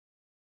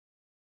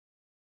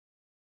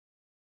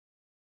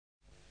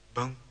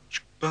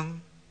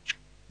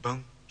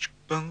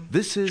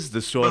This is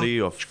the story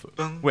of,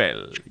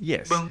 well,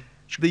 yes,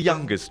 the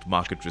youngest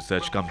market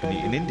research company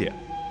in India.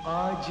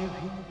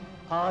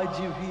 आज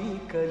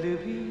भी कल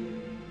भी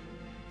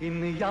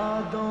इन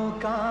यादों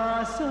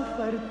का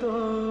सफर तो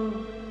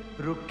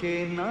रुके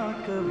ना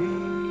कभी.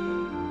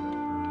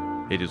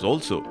 It is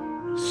also,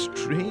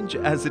 strange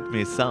as it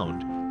may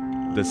sound,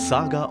 the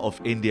saga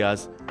of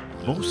India's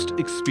most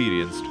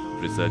experienced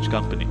research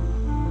company.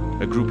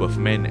 A group of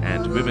men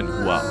and women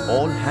who are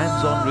all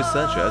hands-on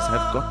researchers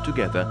have got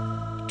together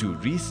to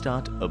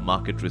restart a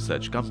market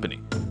research company.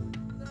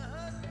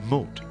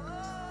 Moat.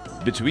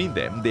 Between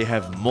them, they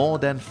have more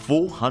than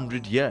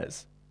 400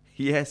 years.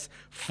 Yes,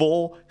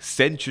 4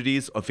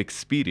 centuries of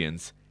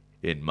experience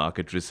in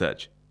market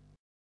research.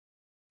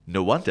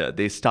 No wonder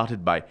they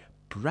started by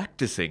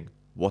practicing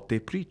what they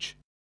preach.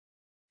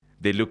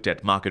 They looked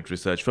at market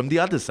research from the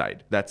other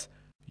side, that's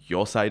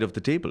your side of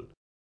the table,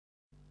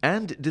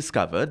 and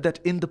discovered that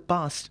in the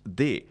past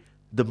they,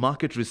 the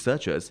market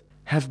researchers,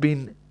 have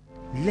been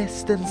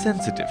less than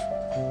sensitive.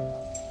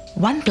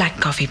 1 black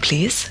coffee,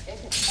 please.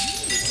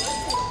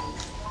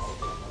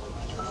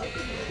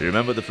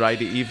 Remember the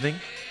Friday evening?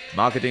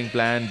 Marketing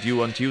plan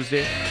due on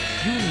Tuesday?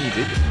 You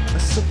needed a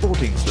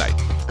supporting slide,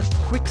 a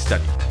quick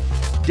study.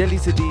 Delhi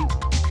City,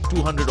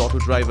 200 auto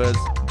drivers.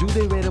 Do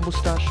they wear a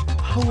moustache?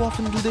 How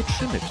often do they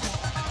trim it?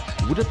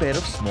 Would a pair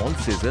of small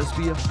scissors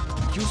be a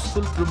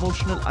useful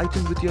promotional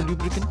item with your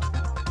lubricant?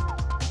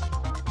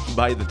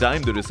 By the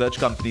time the research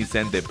company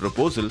sent their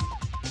proposal,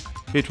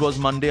 it was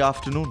Monday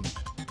afternoon.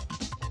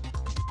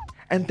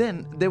 And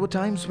then there were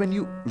times when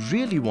you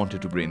really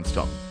wanted to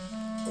brainstorm.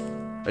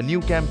 A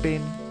new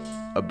campaign,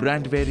 a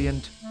brand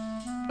variant,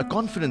 a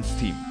conference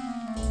theme,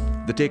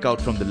 the takeout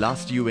from the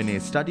last DB&A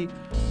study,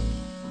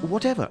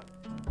 whatever.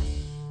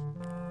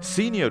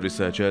 Senior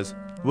researchers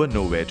were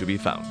nowhere to be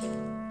found.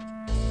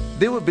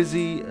 They were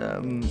busy,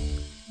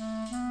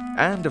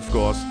 and of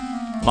course,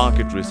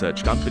 market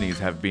research companies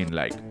have been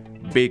like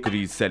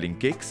bakeries selling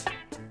cakes.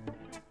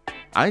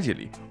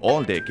 Ideally,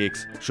 all their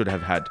cakes should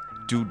have had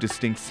 2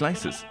 distinct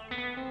slices.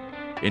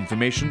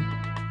 Information,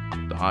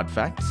 the hard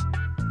facts.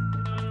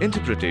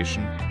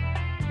 Interpretation,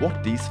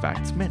 what these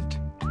facts meant.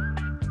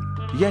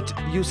 Yet,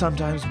 you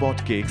sometimes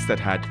bought cakes that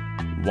had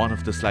one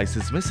of the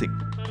slices missing.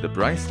 The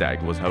price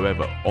tag was,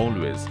 however,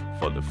 always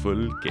for the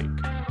full cake.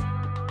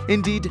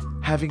 Indeed,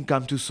 having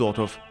come to sort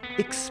of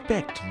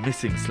expect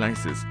missing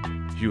slices,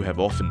 you have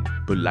often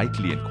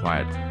politely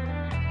inquired,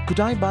 could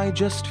I buy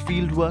just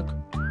field work?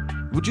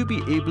 Would you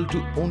be able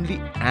to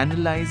only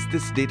analyze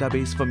this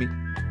database for me?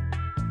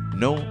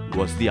 No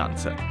was the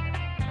answer.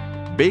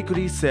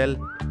 Bakeries sell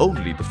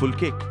only the full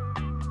cake.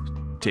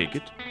 Take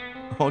it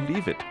or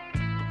leave it.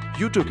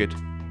 You took it.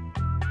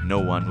 No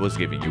one was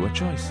giving you a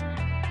choice.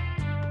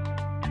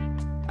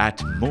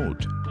 At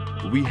Mode,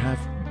 we have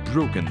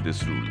broken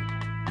this rule.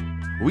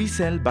 We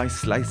sell by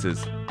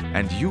slices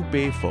and you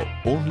pay for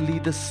only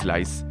the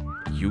slice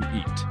you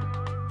eat.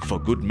 For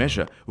good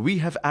measure, we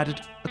have added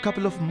a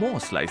couple of more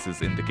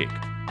slices in the cake.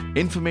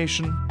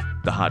 Information,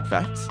 the hard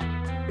facts.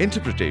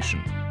 Interpretation,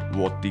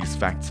 what these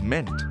facts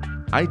meant.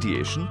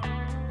 Ideation,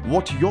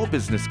 what your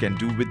business can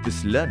do with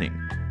this learning.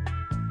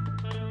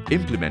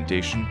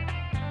 Implementation,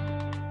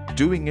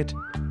 doing it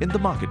in the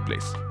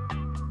marketplace.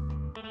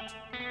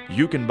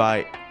 You can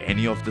buy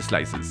any of the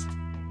slices,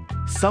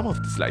 some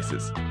of the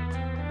slices,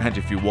 and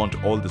if you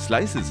want all the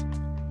slices,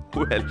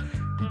 well,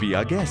 be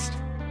our guest.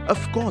 Of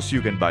course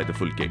you can buy the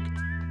full cake.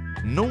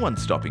 No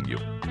one's stopping you.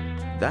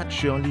 That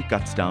surely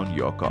cuts down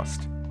your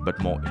cost. But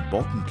more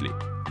importantly,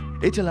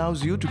 it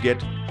allows you to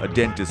get a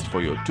dentist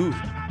for your tooth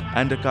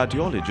and a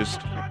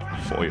cardiologist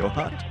for your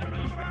heart.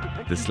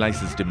 The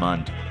slices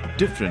demand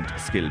different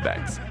skill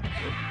bags.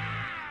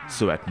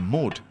 So at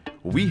Mode,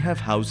 we have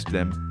housed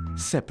them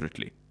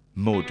separately.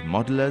 Mode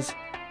Modelers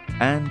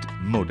and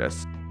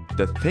Modus,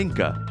 the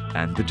thinker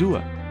and the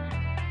doer.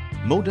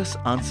 Modus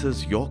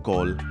answers your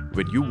call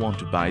when you want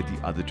to buy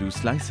the other 2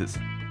 slices,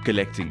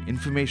 collecting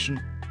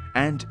information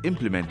and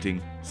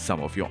implementing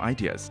some of your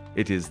ideas.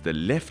 It is the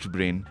left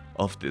brain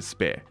of this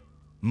pair.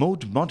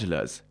 Mode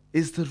Modelers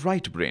is the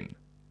right brain.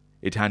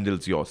 It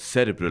handles your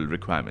cerebral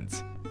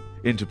requirements,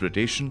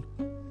 interpretation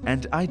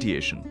and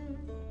ideation.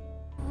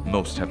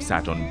 Most have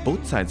sat on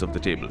both sides of the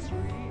table,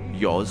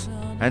 yours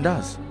and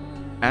ours,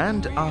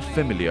 and are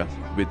familiar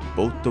with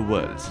both the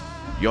worlds,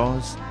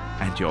 yours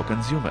and your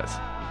consumers.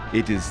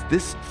 It is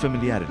this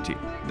familiarity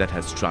that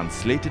has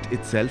translated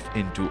itself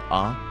into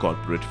our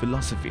corporate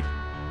philosophy.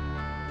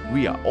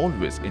 We are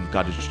always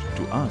encouraged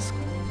to ask,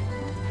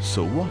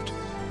 so what?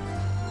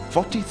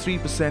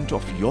 43%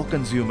 of your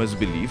consumers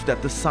believe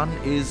that the sun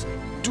is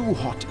too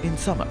hot in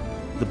summer.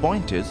 The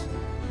point is,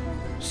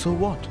 so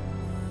what?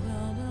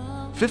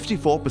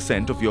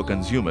 54% of your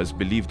consumers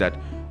believe that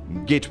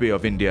Gateway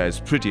of India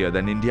is prettier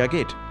than India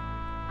Gate.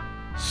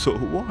 So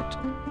what?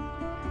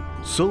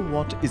 So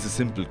what is a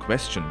simple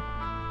question,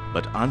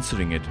 but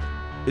answering it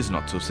is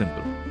not so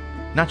simple.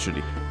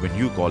 Naturally, when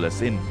you call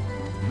us in,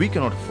 we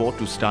cannot afford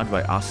to start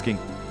by asking,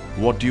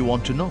 what do you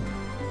want to know?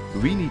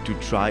 We need to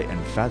try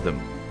and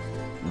fathom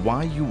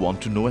why you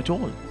want to know at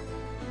all.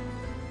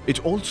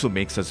 It also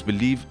makes us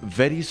believe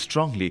very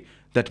strongly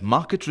that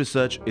market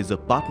research is a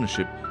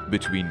partnership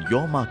between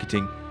your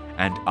marketing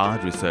and our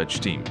research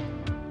team.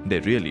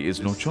 There really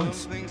is no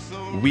choice.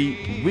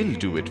 We will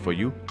do it for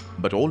you,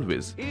 but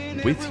always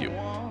with you.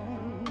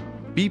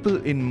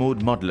 People in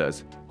Mode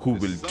Modelers who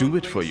will do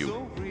it for you: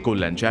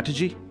 Kollan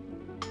Chatterjee,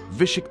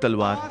 Vishik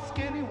Talwar,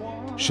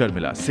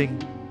 Sharmila Singh,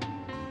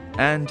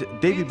 and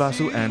Devi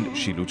Basu and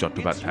Shilu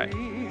Chattopadhyay.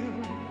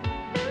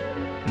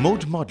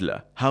 Mode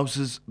Modeler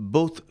houses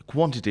both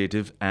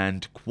quantitative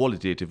and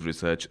qualitative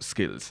research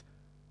skills.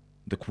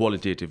 The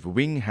qualitative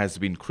wing has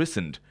been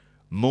christened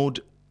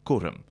Mode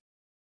Quorum.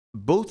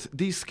 Both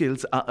these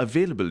skills are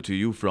available to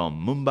you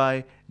from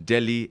Mumbai,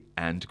 Delhi,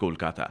 and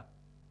Kolkata.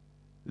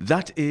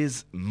 That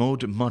is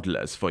Mode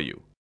Modelers for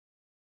you.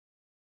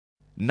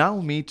 Now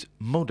meet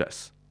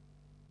Modus.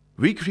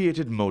 We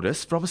created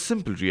Modus from a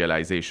simple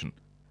realization.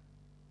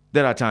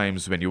 There are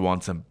times when you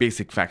want some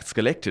basic facts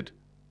collected.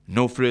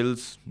 No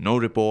frills, no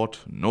report,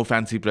 no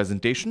fancy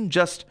presentation,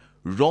 just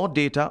raw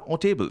data or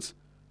tables.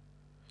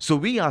 So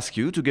we ask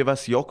you to give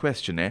us your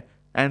questionnaire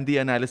and the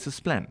analysis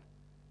plan.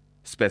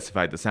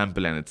 Specify the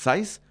sample and its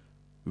size.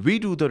 We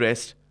do the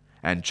rest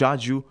and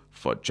charge you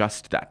for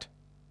just that.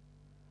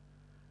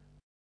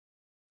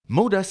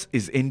 Modus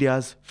is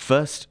India's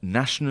first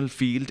national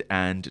field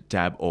and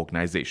tab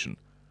organization.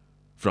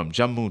 From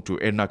Jammu to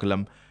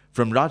Ernakulam,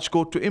 from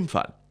Rajkot to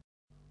Imphal,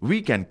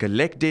 we can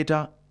collect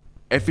data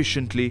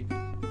efficiently,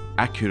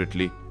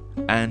 accurately,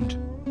 and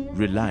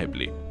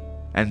reliably.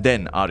 And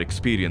then our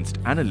experienced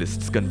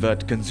analysts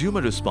convert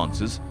consumer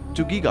responses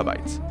to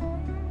gigabytes.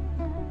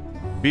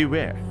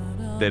 Beware,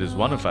 there is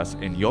one of us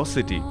in your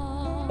city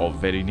or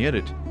very near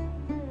it.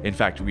 In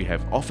fact, we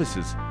have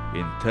offices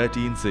in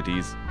 13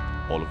 cities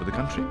all over the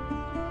country.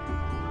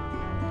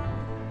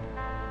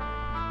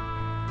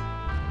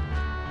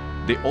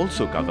 They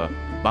also cover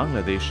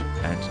Bangladesh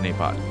and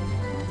Nepal.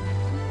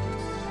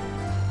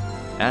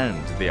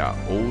 And they are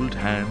old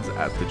hands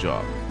at the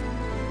job.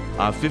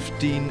 Our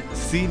 15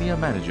 senior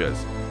managers,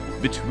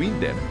 between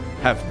them,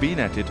 have been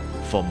at it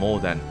for more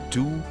than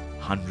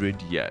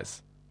 200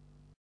 years.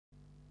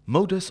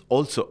 Modus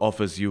also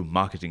offers you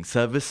marketing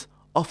service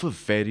of a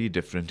very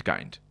different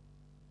kind.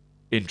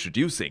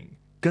 Introducing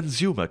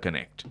Consumer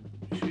Connect,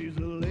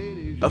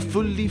 a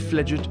fully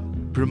fledged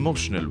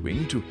promotional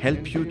wing to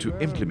help you to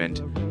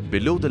implement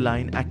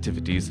below-the-line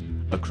activities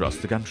across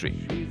the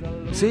country.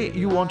 Say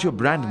you want your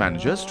brand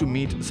managers to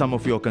meet some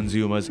of your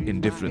consumers in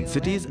different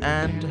cities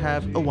and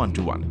have a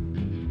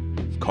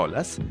one-to-one. Call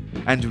us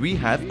and we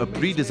have a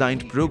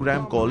pre-designed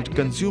program called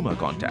Consumer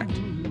Contact.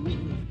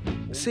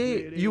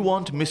 Say you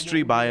want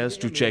mystery buyers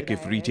to check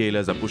if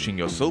retailers are pushing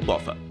your soap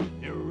offer.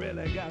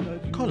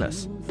 Call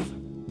us.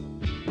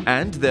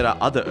 And there are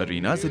other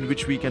arenas in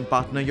which we can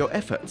partner your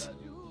efforts.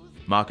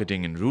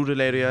 Marketing in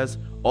rural areas,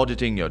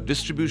 auditing your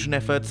distribution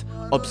efforts,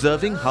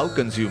 observing how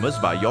consumers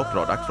buy your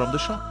product from the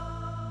shop.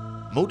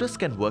 Modus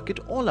can work it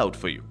all out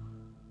for you.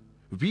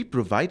 We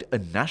provide a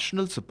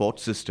national support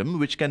system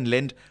which can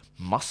lend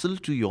muscle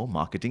to your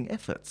marketing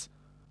efforts.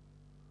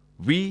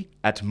 We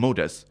at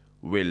Modus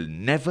will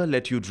never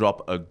let you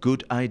drop a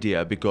good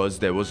idea because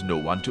there was no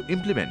one to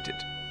implement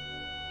it.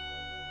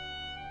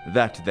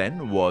 That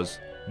then was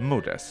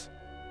Modus.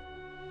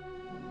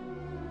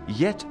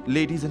 Yet,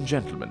 ladies and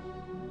gentlemen,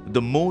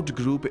 the Mode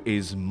Group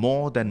is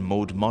more than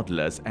Mode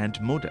Modelers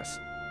and Modus.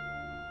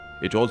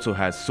 It also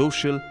has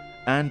Social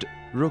and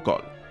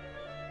Rocall.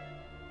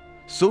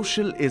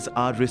 Social is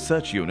our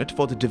research unit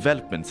for the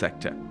development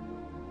sector,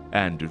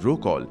 and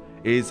Rocall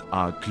is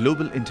our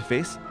global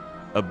interface,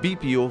 a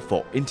BPO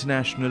for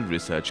international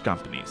research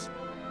companies.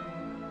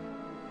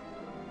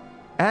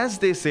 As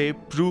they say,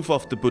 proof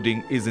of the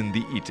pudding is in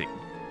the eating.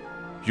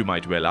 You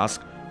might well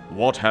ask,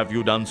 what have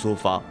you done so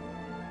far?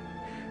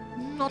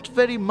 Not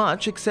very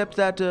much, except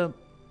that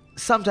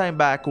sometime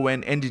back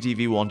when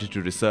NDTV wanted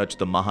to research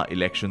the Maha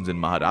elections in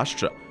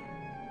Maharashtra,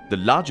 the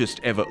largest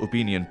ever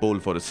opinion poll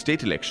for a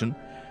state election,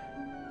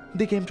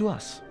 they came to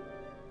us.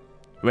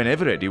 When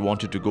Eveready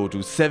wanted to go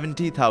to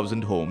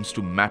 70,000 homes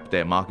to map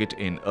their market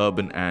in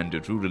urban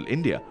and rural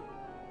India,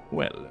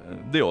 well,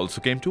 they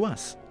also came to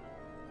us.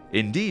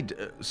 Indeed,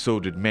 so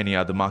did many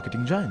other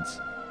marketing giants.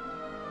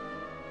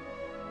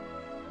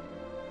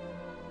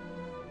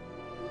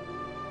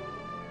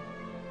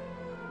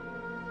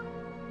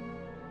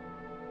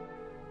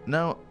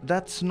 Now,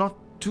 that's not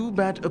too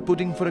bad a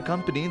pudding for a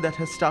company that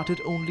has started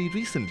only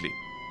recently.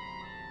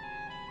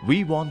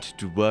 We want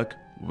to work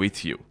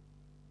with you.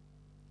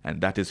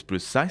 And that is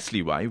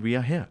precisely why we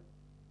are here.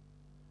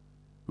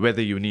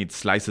 Whether you need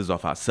slices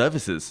of our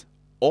services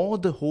or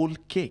the whole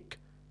cake,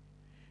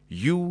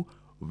 you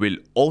will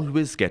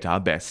always get our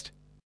best.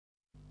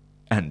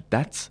 And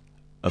that's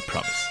a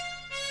promise.